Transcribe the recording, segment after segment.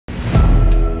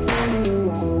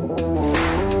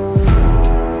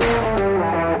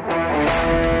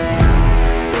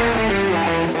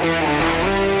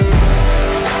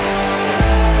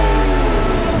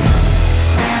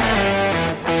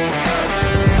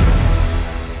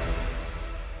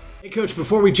Coach,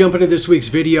 before we jump into this week's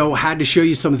video, I had to show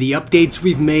you some of the updates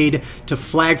we've made to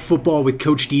flag football with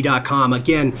CoachD.com.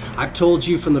 Again, I've told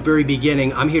you from the very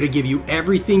beginning, I'm here to give you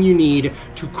everything you need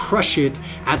to crush it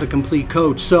as a complete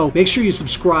coach. So make sure you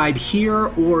subscribe here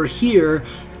or here,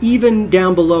 even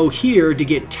down below here, to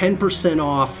get 10%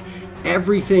 off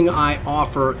everything I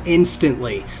offer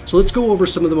instantly. So let's go over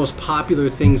some of the most popular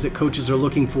things that coaches are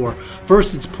looking for.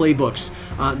 First, it's Playbooks.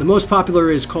 The most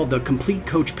popular is called the Complete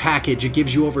Coach Package. It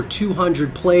gives you over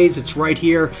 200 plays. It's right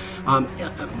here.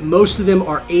 Most of them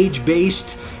are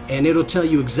age-based, and it'll tell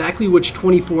you exactly which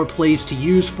 24 plays to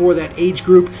use for that age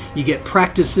group. You get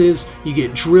practices, you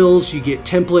get drills, you get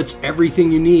templates,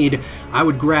 everything you need. I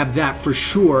would grab that for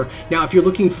sure. Now, if you're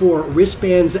looking for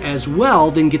wristbands as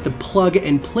well, then get the Plug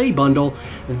and Play bundle.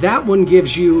 That one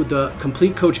gives you the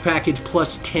Complete Coach Package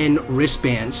plus 10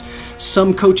 wristbands.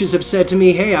 Some coaches have said to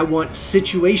me, hey, I want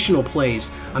situational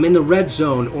plays. I'm in the red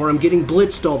zone, or I'm getting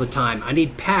blitzed all the time. I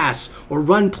need pass or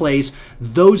run plays.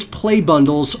 Those play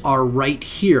bundles are right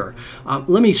here.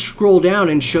 Let me scroll down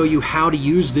and show you how to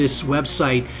use this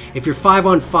website. If you're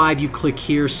 5-on-5, you click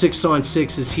here.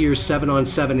 6-on-6 is here.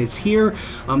 7-on-7 is here.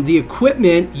 The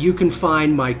equipment, you can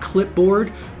find my clipboard,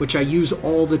 which I use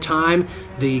all the time.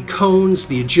 The cones,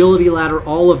 the agility ladder,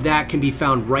 all of that can be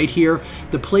found right here.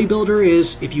 The play builder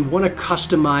is if you want to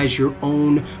customize your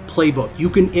own playbook. You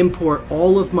can import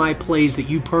all of my plays that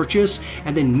you purchase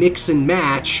and then mix and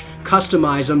match,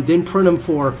 customize them, then print them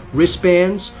for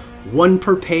wristbands, 1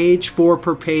 per page, 4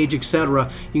 per page,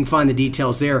 etc. You can find the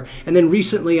details there. And then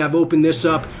recently I've opened this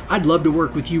up. I'd love to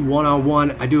work with you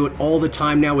one-on-one. I do it all the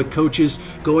time now with coaches,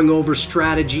 going over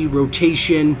strategy,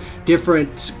 rotation,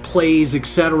 different plays,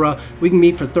 etc. We can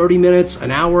meet for 30 minutes,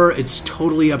 an hour. It's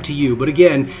totally up to you. But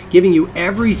again, giving you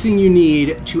everything you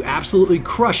need to absolutely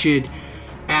crush it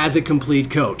as a complete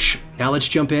coach. Now let's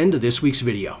jump into this week's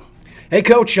video. Hey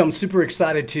Coach, I'm super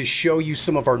excited to show you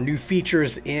some of our new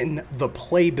features in the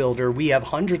Play Builder. We have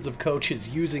hundreds of coaches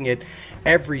using it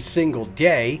every single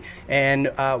day,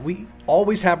 and we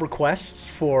always have requests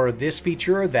for this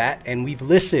feature or that, and we've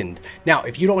listened. Now,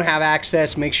 if you don't have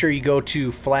access, make sure you go to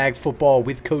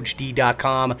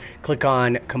flagfootballwithcoachd.com, click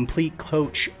on Complete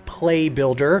Coach Play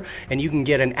Builder, and you can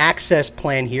get an access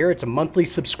plan here. It's a monthly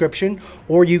subscription,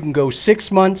 or you can go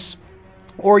 6 months,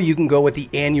 or you can go with the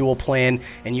annual plan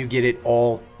and you get it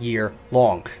all year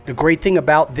long. The great thing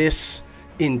about this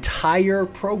entire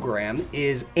program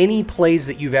is any plays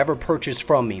that you've ever purchased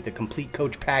from me, the Complete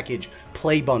Coach Package,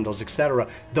 play bundles, etc.,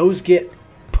 those get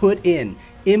put in,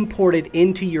 imported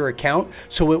into your account,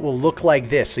 so it will look like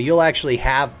this. So you'll actually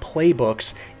have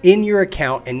playbooks in your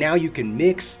account, and now you can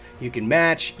mix, you can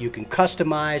match, you can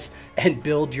customize, and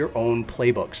build your own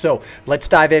playbook. So let's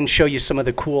dive in and show you some of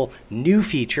the cool new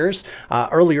features.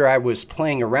 Earlier I was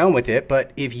playing around with it, but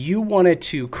if you wanted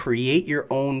to create your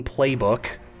own playbook,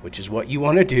 which is what you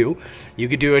want to do, you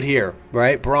could do it here,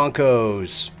 right?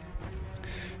 Broncos.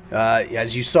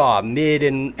 As you saw,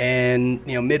 midwinter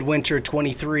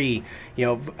 23,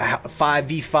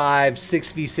 5v5,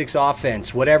 6v6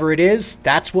 offense, whatever it is,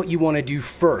 that's what you want to do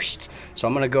first. So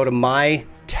I'm going to go to my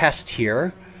test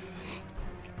here.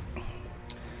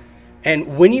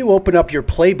 And when you open up your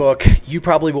playbook, you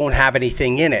probably won't have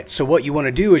anything in it. So what you want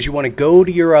to do is you want to go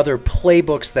to your other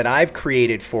playbooks that I've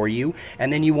created for you,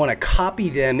 and then you want to copy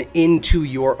them into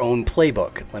your own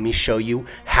playbook. Let me show you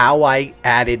how I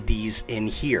added these in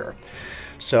here.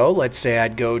 So let's say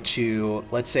I'm going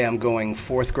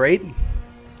 4th grade.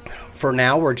 For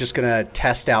now, we're just going to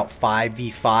test out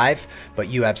 5v5, but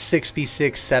you have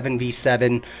 6v6,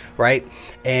 7v7, right?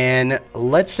 And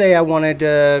let's say I wanted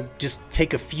to just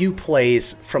take a few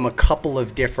plays from a couple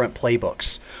of different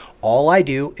playbooks. All I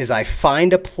do is I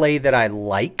find a play that I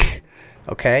like,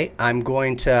 okay? I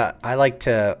like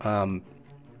to,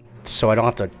 so I don't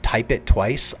have to type it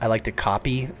twice, I like to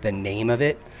copy the name of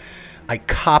it. I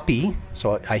copy,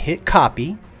 so I hit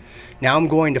copy. Now I'm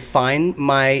going to find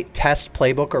my test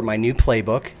playbook or my new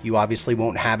playbook. You obviously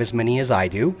won't have as many as I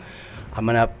do. I'm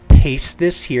going to paste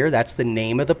this here. That's the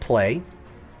name of the play.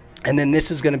 And then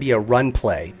this is going to be a run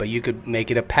play, but you could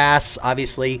make it a pass,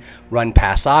 obviously, run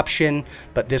pass option,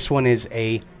 but this one is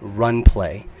a run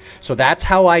play. So that's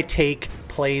how I take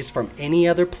plays from any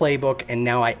other playbook, and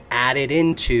now I add it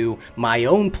into my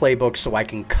own playbook so I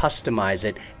can customize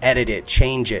it, edit it,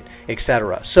 change it,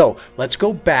 etc. So let's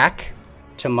go back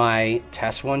to my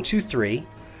test 1, 2, 3.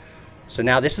 So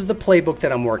now this is the playbook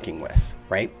that I'm working with,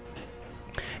 right?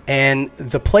 And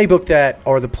the playbook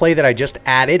the play that I just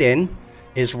added in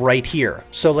is right here.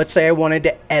 So let's say I wanted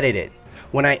to edit it.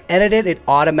 When I edit it, it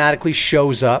automatically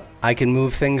shows up. I can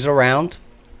move things around.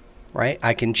 right?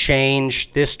 I can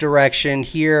change this direction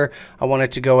here. I want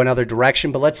it to go another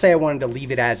direction, but let's say I wanted to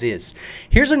leave it as is.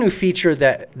 Here's a new feature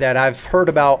that I've heard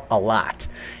about a lot.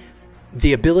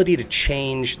 The ability to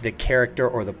change the character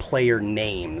or the player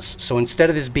names. So instead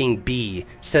of this being B,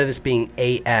 instead of this being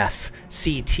AF,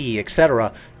 CT,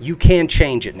 etc., you can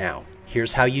change it now.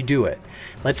 Here's how you do it.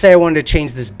 Let's say I wanted to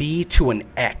change this B to an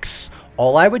X.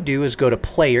 All I would do is go to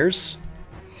Players,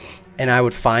 and I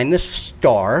would find this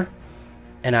star,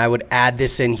 and I would add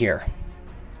this in here.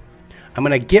 I'm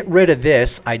going to get rid of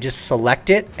this. I just select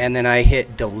it and then I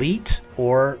hit delete,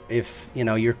 or if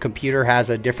your computer has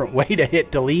a different way to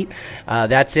hit delete,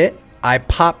 that's it. I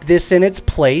pop this in its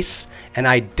place and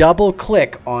I double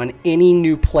click on any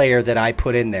new player that I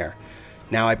put in there.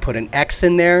 Now I put an X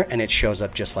in there and it shows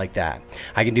up just like that.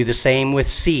 I can do the same with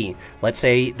C. Let's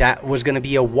say that was going to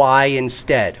be a Y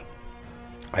instead.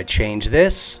 I change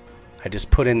this. I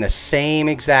just put in the same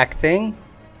exact thing.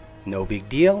 No big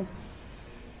deal.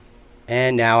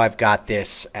 And now I've got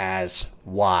this as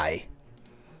Y.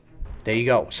 There you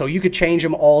go. So you could change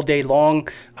them all day long,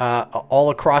 all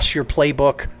across your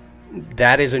playbook.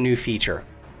 That is a new feature.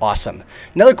 Awesome.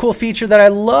 Another cool feature that I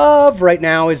love right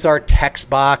now is our text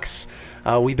box.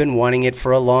 We've been wanting it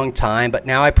for a long time, but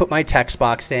now I put my text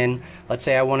box in. Let's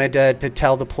say I wanted to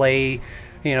tell the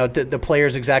the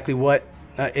players exactly what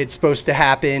it's supposed to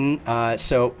happen.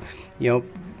 So,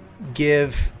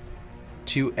 give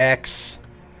to X,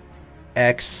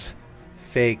 X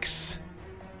fakes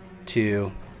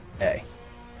to A,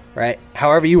 right?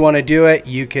 However you want to do it,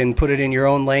 you can put it in your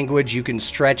own language. You can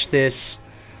stretch this.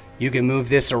 You can move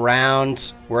this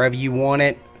around wherever you want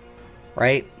it,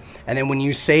 right? And then when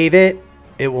you save it,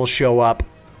 it will show up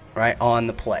right on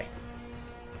the play.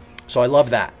 So I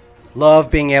love that.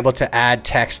 Love being able to add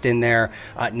text in there.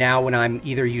 Now when I'm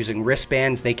either using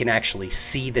wristbands, they can actually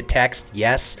see the text.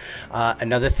 Yes.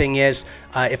 Another thing is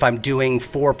if I'm doing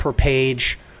 4 per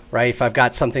page, right? If I've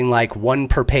got something like 1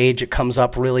 per page, it comes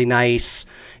up really nice.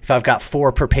 If I've got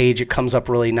 4 per page, it comes up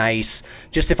really nice.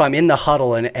 Just if I'm in the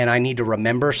huddle and I need to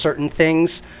remember certain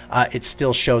things, it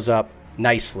still shows up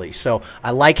nicely. So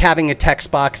I like having a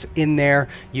text box in there.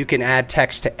 You can add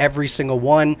text to every single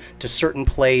one, to certain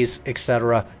plays,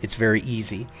 etc. It's very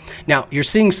easy. Now you're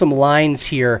seeing some lines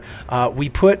here. We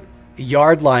put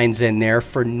yard lines in there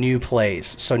for new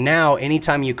plays. So now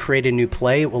anytime you create a new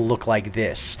play, it will look like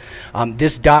this.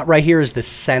 This dot right here is the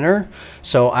center.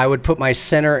 So I would put my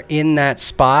center in that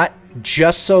spot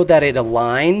just so that it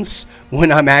aligns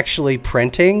when I'm actually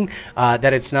printing,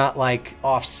 that it's not like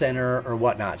off center or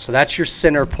whatnot. So that's your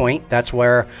center point. That's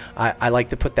where I like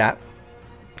to put that.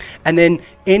 And then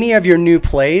any of your new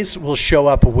plays will show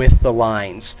up with the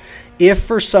lines. If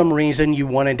for some reason you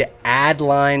wanted to add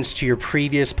lines to your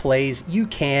previous plays, you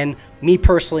can. Me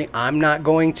personally, I'm not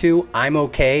going to. I'm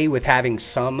okay with having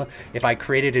some. If I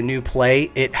created a new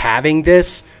play, it having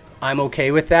this, I'm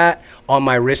okay with that. On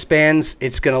my wristbands,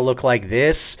 it's going to look like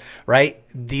this, right?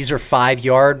 These are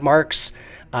 5-yard marks.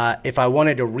 If I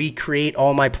wanted to recreate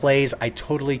all my plays, I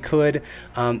totally could.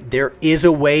 There is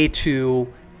a way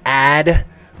to add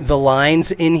the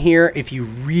lines in here if you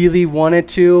really wanted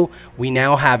to. We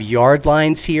now have yard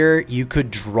lines here. You could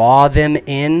draw them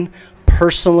in.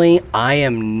 Personally, I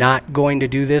am not going to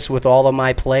do this with all of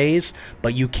my plays,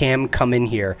 but you can come in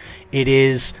here. It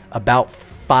is about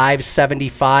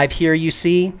 575 here, you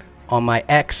see, on my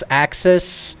X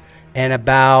axis, and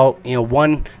about,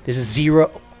 this is 0,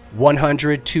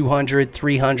 100, 200,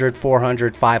 300,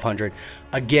 400, 500.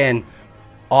 Again,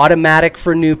 automatic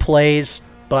for new plays,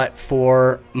 but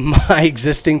for my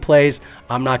existing plays,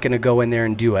 I'm not going to go in there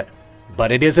and do it.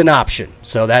 But it is an option,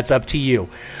 so that's up to you.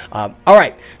 All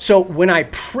right, so when I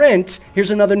print,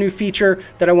 here's another new feature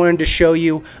that I wanted to show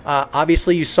you.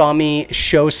 Obviously, you saw me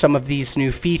show some of these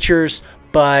new features,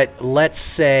 but let's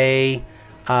say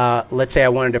I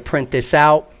wanted to print this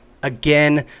out.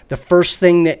 Again, the first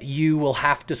thing that you will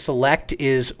have to select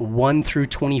is 1 through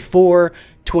 24,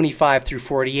 25 through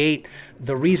 48.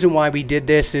 The reason why we did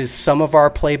this is some of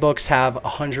our playbooks have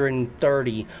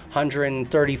 130,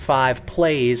 135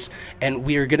 plays, and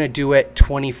we are going to do it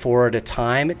 24 at a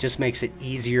time. It just makes it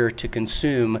easier to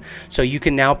consume. So you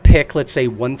can now pick, let's say,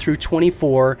 1 through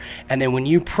 24, and then when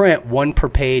you print 1 per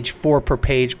page, 4 per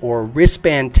page, or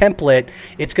wristband template,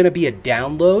 it's going to be a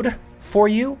download for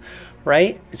you,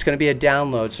 right? It's going to be a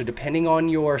download. So depending on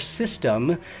your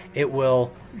system, it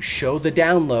will show the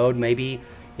download, maybe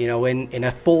in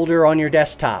a folder on your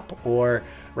desktop, or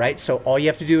right. So all you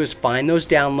have to do is find those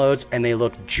downloads, and they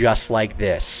look just like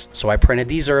this. So I printed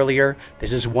these earlier.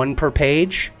 This is 1 per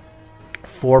page,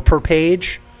 4 per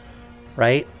page,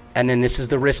 right? And then this is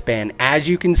the wristband. As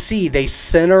you can see, they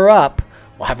center up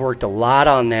Well, I've worked a lot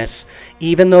on this.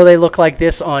 Even though they look like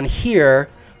this on here,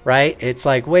 right? It's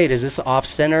like, wait, is this off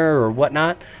center or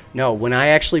whatnot? No, when I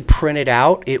actually print it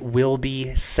out, it will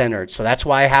be centered. So that's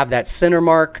why I have that center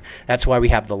mark. That's why we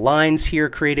have the lines here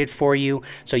created for you.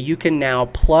 So you can now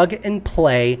plug and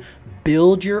play,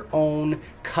 build your own,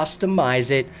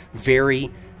 customize it very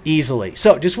easily.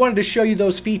 So just wanted to show you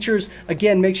those features.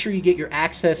 Again, make sure you get your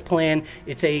access plan.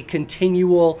 It's a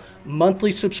continual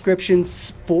monthly subscription.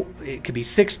 It could be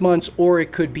 6 months or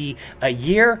it could be a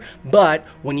year. But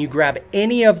when you grab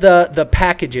any of the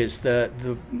packages,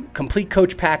 the complete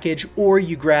coach package, or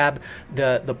you grab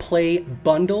the play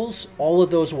bundles, all of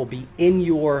those will be in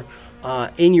your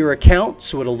account.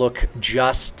 So it'll look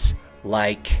just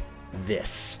like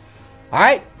this. All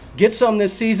right, get some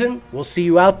this season. We'll see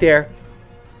you out there.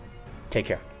 Take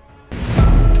care.